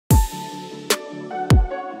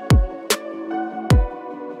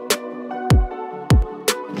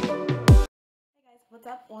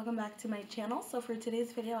up? Welcome back to my channel. So for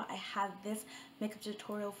today's video, I have this makeup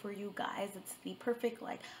tutorial for you guys. It's the perfect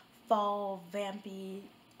like fall, vampy,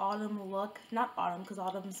 autumn look. Not autumn because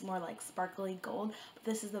autumn's more like sparkly gold, but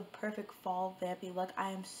this is the perfect fall vampy look.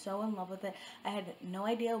 I am so in love with it. I had no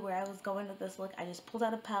idea where I was going with this look. I just pulled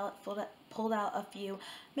out a palette, pulled out a few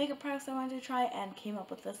makeup products I wanted to try and came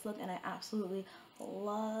up with this look, and I absolutely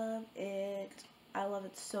love it. I love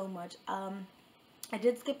it so much. I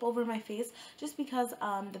did skip over my face just because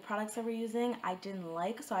the products I were using I didn't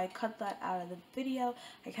like, so I cut that out of the video.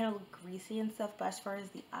 I kind of look greasy and stuff, but as far as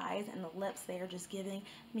the eyes and the lips, they are just giving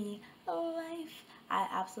me life. I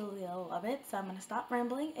absolutely love it, so I'm going to stop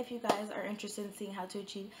rambling. If you guys are interested in seeing how to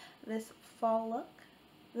achieve this fall look,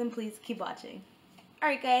 then please keep watching.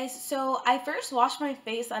 Alright guys, so I first washed my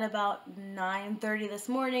face at about 9:30 this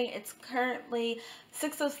morning. It's currently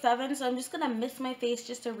 6:07, so I'm just going to mist my face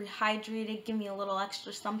just to rehydrate it, give me a little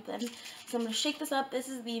extra something. So I'm going to shake this up. This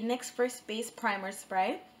is the NYX First Base Primer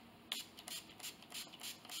Spray.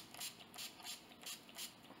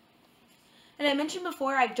 And I mentioned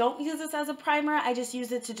before, I don't use this as a primer. I just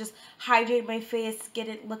use it to just hydrate my face, get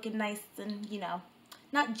it looking nice and, you know,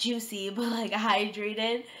 not juicy, but like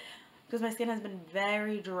hydrated, because my skin has been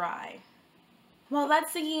very dry. While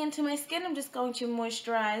that's sinking into my skin, I'm just going to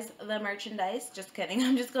moisturize the merchandise. Just kidding.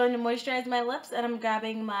 I'm just going to moisturize my lips, and I'm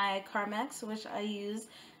grabbing my Carmex, which I use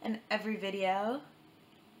in every video.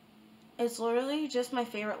 It's literally just my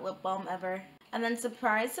favorite lip balm ever. And then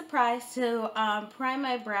surprise, surprise, to prime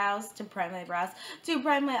my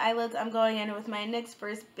eyelids, I'm going in with my NYX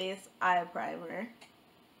First Base Eye Primer.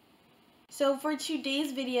 So for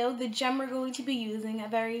today's video, the gem we're going to be using, a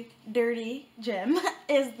very dirty gem,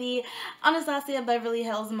 is the Anastasia Beverly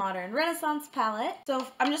Hills Modern Renaissance palette. So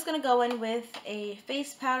I'm just going to go in with a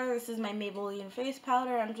face powder. This is my Maybelline face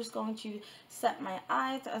powder. I'm just going to set my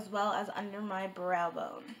eyes as well as under my brow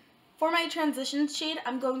bone. For my transition shade,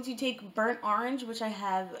 I'm going to take Burnt Orange, which I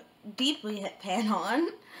have deeply hit pan on.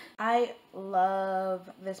 I love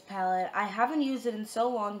this palette. I haven't used it in so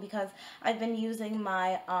long because I've been using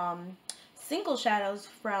my single shadows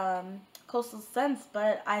from Coastal Scents,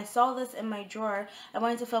 but I saw this in my drawer. I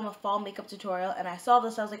wanted to film a fall makeup tutorial, and I saw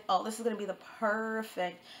this. I was like, oh, this is going to be the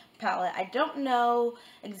perfect palette. I don't know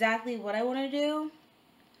exactly what I want to do,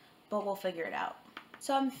 but we'll figure it out.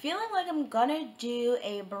 So I'm feeling like I'm gonna do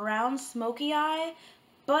a brown smoky eye,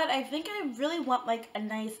 but I think I really want like a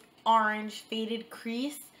nice orange faded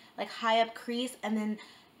crease, like high up crease, and then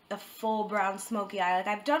the full brown smoky eye. Like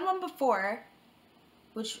I've done one before,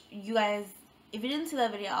 which you guys, if you didn't see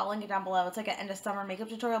that video, I'll link it down below. It's like an end of summer makeup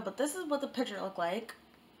tutorial, but this is what the picture looked like.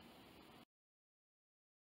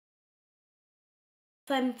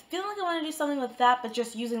 So I'm feeling like I want to do something with that, but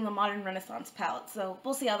just using the Modern Renaissance palette. So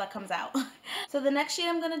we'll see how that comes out. So the next shade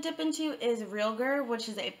I'm going to dip into is Real Girl, which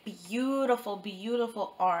is a beautiful,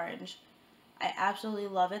 beautiful orange. I absolutely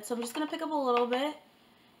love it. So I'm just going to pick up a little bit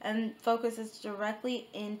and focus this directly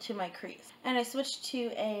into my crease. And I switched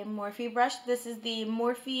to a Morphe brush. This is the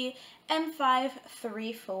Morphe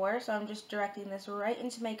M534. So I'm just directing this right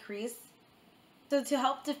into my crease. So to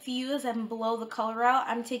help diffuse and blow the color out,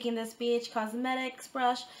 I'm taking this BH Cosmetics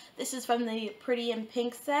brush. This is from the Pretty in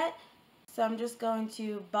Pink set. So I'm just going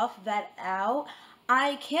to buff that out.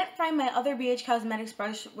 I can't find my other BH Cosmetics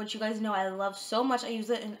brush, which you guys know I love so much. I use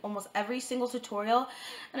it in almost every single tutorial,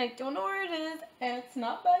 and I don't know where it is, and it's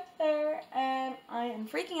not back there, and I am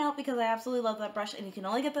freaking out because I absolutely love that brush, and you can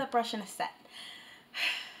only get that brush in a set.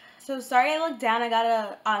 So sorry I looked down, I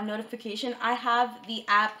got a notification. I have the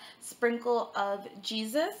app Sprinkle of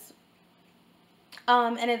Jesus.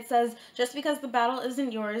 And it says, just because the battle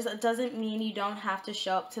isn't yours, it doesn't mean you don't have to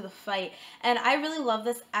show up to the fight. And I really love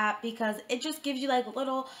this app because it just gives you like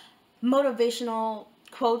little motivational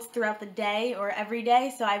quotes throughout the day or every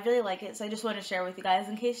day, so I really like it. So I just want to share with you guys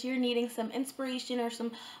in case you're needing some inspiration or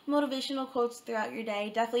some motivational quotes throughout your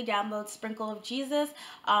day. Definitely download Sprinkle of Jesus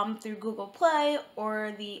through Google Play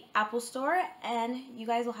or the Apple Store, and you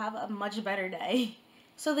guys will have a much better day.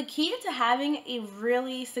 So the key to having a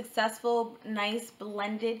really successful, nice,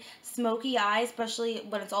 blended, smoky eye, especially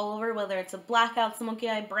when it's all over, whether it's a blackout, smoky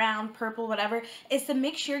eye, brown, purple, whatever, is to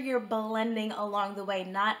make sure you're blending along the way,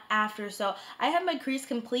 not after. So I have my crease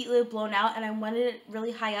completely blown out, and I wanted it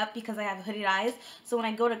really high up because I have hooded eyes. So when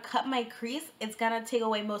I go to cut my crease, it's going to take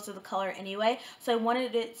away most of the color anyway. So I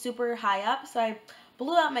wanted it super high up, so I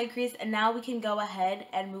blew out my crease, and now we can go ahead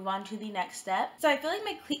and move on to the next step. So I feel like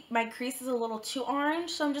my crease is a little too orange,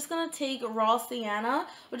 so I'm just going to take Raw Sienna,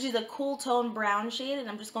 which is a cool tone brown shade, and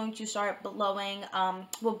I'm just going to start blending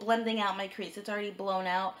out my crease. It's already blown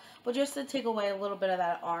out, but just to take away a little bit of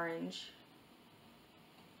that orange.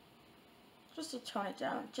 just to tone it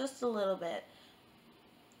down just a little bit.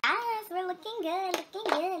 Yes, we're looking good,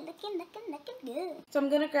 looking good. So I'm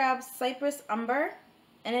gonna grab Cypress Umber,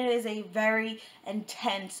 and it is a very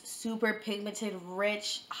intense, super pigmented,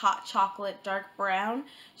 rich, hot chocolate, dark brown.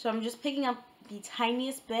 So I'm just picking up the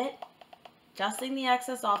tiniest bit, dusting the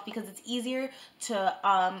excess off because it's easier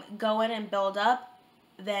to go in and build up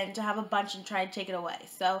than to have a bunch and try to take it away.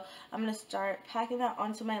 So I'm gonna start packing that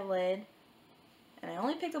onto my lid, and I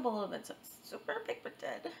only picked up a little bit, so it's super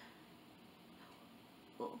pigmented.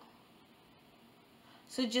 Ooh.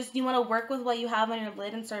 So just, you want to work with what you have on your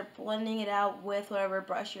lid and start blending it out with whatever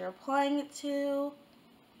brush you're applying it to.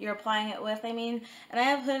 You're applying it with, I mean. And I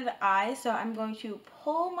have hooded eyes, so I'm going to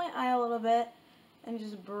pull my eye a little bit and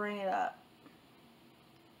just bring it up.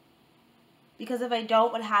 Because if I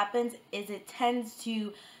don't, what happens is it tends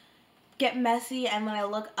to get messy, and when I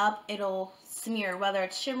look up, it'll smear, whether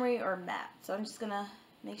it's shimmery or matte. So I'm just going to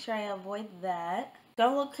make sure I avoid that.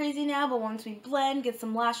 Don't look crazy now, but once we blend, get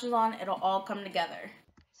some lashes on, it'll all come together.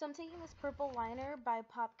 So I'm taking this purple liner by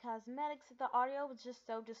Pop Cosmetics. The audio was just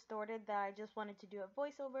so distorted that I just wanted to do a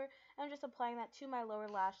voiceover. I'm just applying that to my lower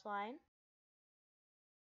lash line.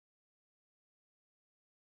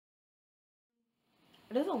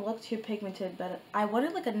 It doesn't look too pigmented, but I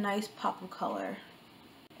wanted like a nice pop of color.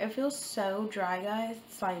 It feels so dry, guys.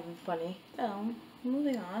 It's not even funny. So,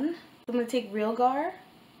 moving on. I'm going to take Real Gar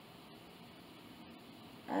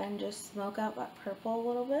and just smoke out that purple a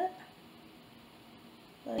little bit.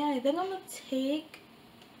 But yeah, I think I'm going to take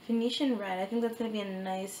Venetian Red. I think that's going to be a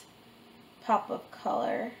nice pop of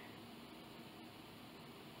color.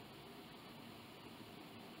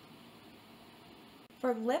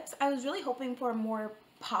 For lips, I was really hoping for more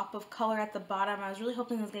pop of color at the bottom. I was really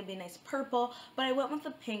hoping it was going to be a nice purple, but I went with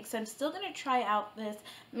the pink, so I'm still going to try out this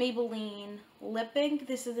Maybelline lip ink.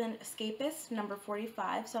 This is an Escapist, number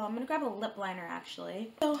 45, so I'm going to grab a lip liner,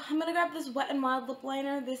 actually. So I'm going to grab this Wet n Wild lip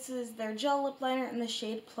liner. This is their gel lip liner in the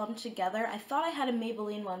shade Plum Together. I thought I had a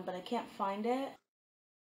Maybelline one, but I can't find it.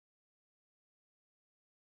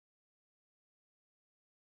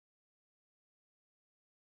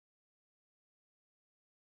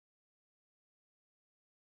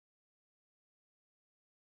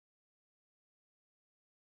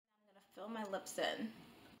 I'm going to fill my lips in.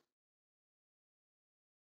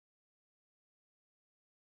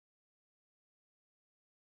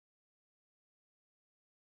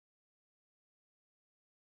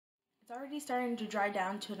 It's already starting to dry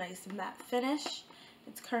down to a nice matte finish.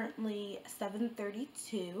 It's currently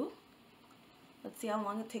 7:32. Let's see how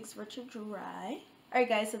long it takes for it to dry. Alright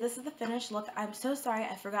guys, so this is the finished look. I'm so sorry,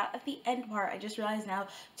 I forgot at the end part, I just realized now,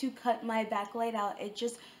 to cut my backlight out. It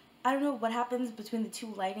just, I don't know what happens between the two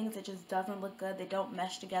lightings, it just doesn't look good. They don't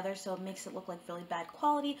mesh together, so it makes it look like really bad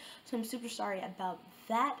quality. So I'm super sorry about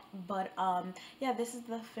that, but yeah, this is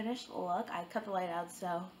the finished look. I cut the light out,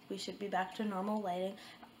 so we should be back to normal lighting.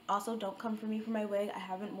 Also, don't come for me for my wig. I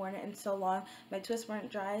haven't worn it in so long. My twists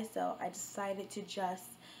weren't dry, so I decided to just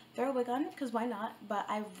throw a wig on because why not? But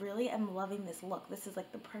I really am loving this look. This is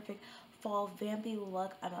like the perfect fall vampy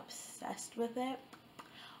look. I'm obsessed with it.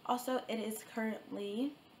 Also, it is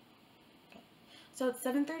currently, so it's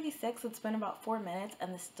 7:36. It's been about 4 minutes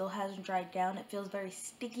and this still hasn't dried down. It feels very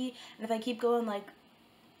sticky, and if I keep going like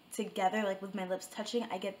together, like with my lips touching,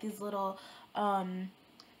 I get these little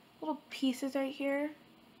pieces right here.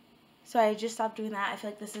 So I just stopped doing that. I feel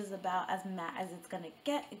like this is about as matte as it's going to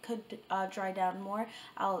get. It could dry down more.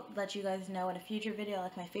 I'll let you guys know in a future video,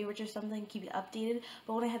 like my favorites or something, keep you updated.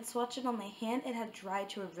 But when I had swatched it on my hand, it had dried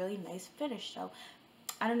to a really nice finish. So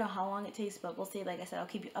I don't know how long it takes, but we'll see. Like I said, I'll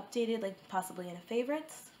keep you updated, like possibly in a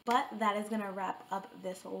favorites. But that is going to wrap up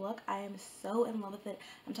this look. I am so in love with it.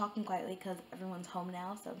 I'm talking quietly because everyone's home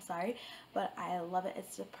now, so I'm sorry. But I love it.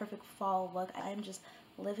 It's the perfect fall look. I am just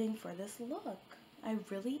living for this look. I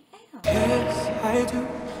really am. Yes, I do.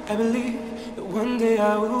 I believe that one day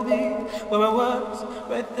I will be where I was,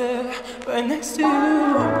 right there, right next to you.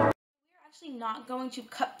 We're actually not going to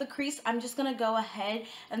cut the crease. I'm just going to go ahead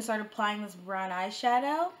and start applying this brown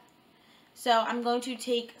eyeshadow. So I'm going to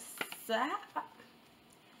take that.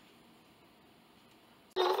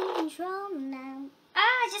 Losing control now.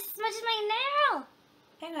 Ah, just smudged my nail.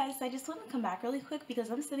 Hey guys, I just want to come back really quick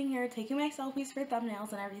because I'm sitting here taking my selfies for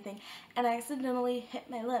thumbnails and everything, and I accidentally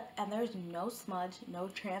hit my lip, and there's no smudge, no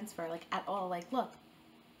transfer, like at all. Like, look.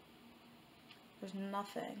 There's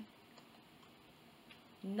nothing.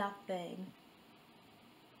 Nothing.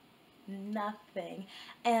 Nothing.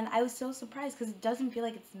 And I was so surprised because it doesn't feel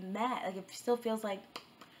like it's matte. Like, it still feels like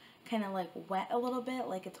kind of like wet a little bit,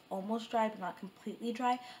 like it's almost dry but not completely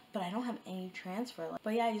dry, but I don't have any transfer.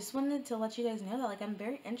 But yeah, I just wanted to let you guys know that like I'm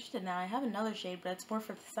very interested now. I have another shade, but it's more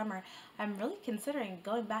for the summer. I'm really considering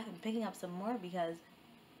going back and picking up some more because,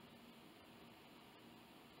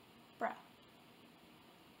 bro.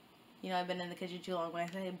 You know, I've been in the kitchen too long when I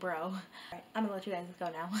say bro. Alright, I'm gonna let you guys go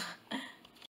now.